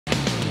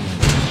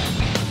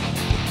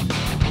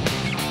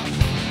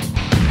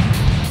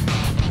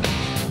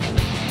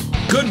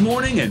Good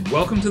morning and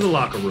welcome to the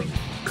locker room.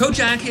 Coach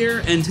Ack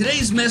here, and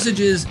today's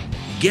message is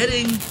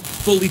getting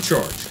fully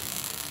charged.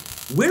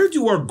 Where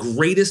do our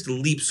greatest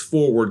leaps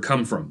forward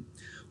come from?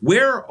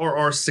 Where are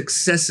our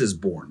successes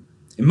born?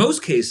 In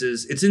most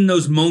cases, it's in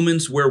those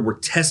moments where we're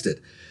tested.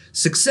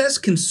 Success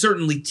can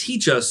certainly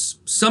teach us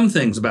some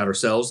things about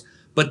ourselves,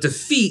 but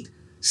defeat,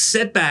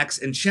 setbacks,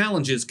 and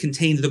challenges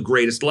contain the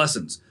greatest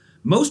lessons.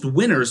 Most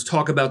winners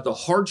talk about the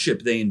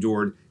hardship they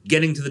endured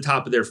getting to the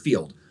top of their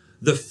field.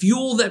 The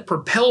fuel that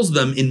propels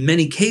them in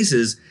many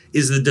cases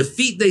is the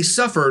defeat they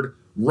suffered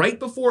right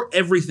before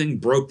everything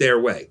broke their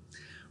way.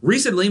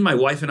 Recently, my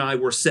wife and I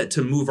were set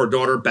to move our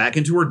daughter back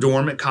into her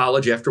dorm at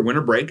college after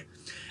winter break.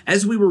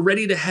 As we were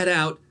ready to head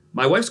out,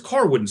 my wife's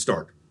car wouldn't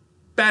start.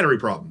 Battery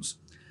problems.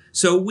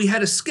 So we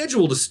had a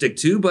schedule to stick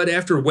to, but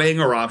after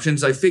weighing our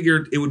options, I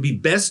figured it would be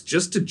best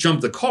just to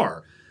jump the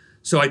car.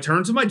 So I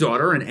turned to my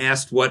daughter and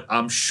asked what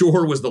I'm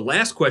sure was the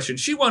last question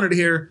she wanted to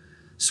hear.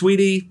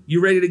 "Sweetie,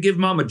 you ready to give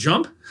mom a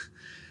jump?"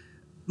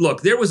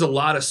 Look, there was a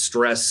lot of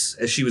stress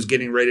as she was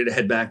getting ready to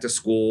head back to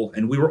school,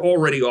 and we were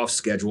already off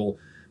schedule.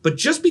 But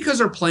just because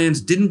our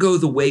plans didn't go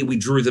the way we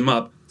drew them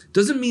up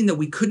doesn't mean that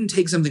we couldn't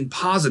take something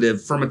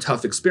positive from a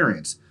tough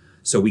experience.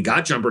 So we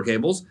got jumper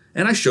cables,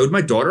 and I showed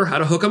my daughter how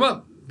to hook them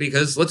up.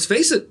 Because let's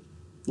face it,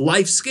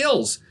 life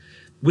skills.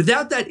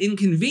 Without that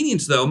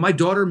inconvenience, though, my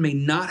daughter may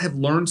not have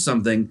learned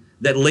something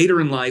that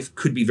later in life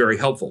could be very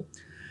helpful.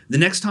 The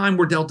next time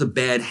we're dealt a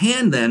bad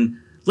hand, then,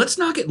 let's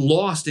not get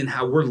lost in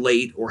how we're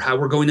late or how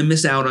we're going to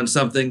miss out on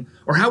something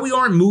or how we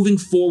aren't moving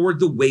forward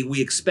the way we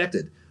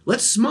expected.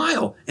 Let's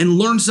smile and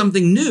learn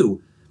something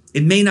new.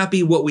 It may not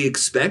be what we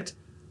expect,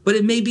 but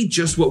it may be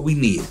just what we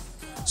need.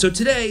 So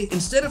today,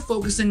 instead of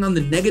focusing on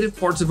the negative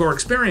parts of our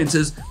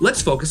experiences,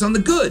 let's focus on the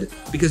good.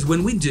 Because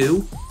when we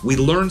do, we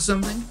learn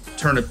something,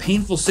 turn a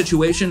painful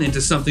situation into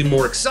something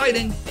more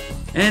exciting,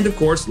 and of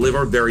course, live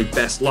our very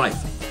best life.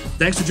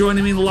 Thanks for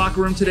joining me in the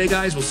locker room today,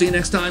 guys. We'll see you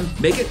next time.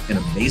 Make it an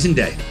amazing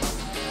day.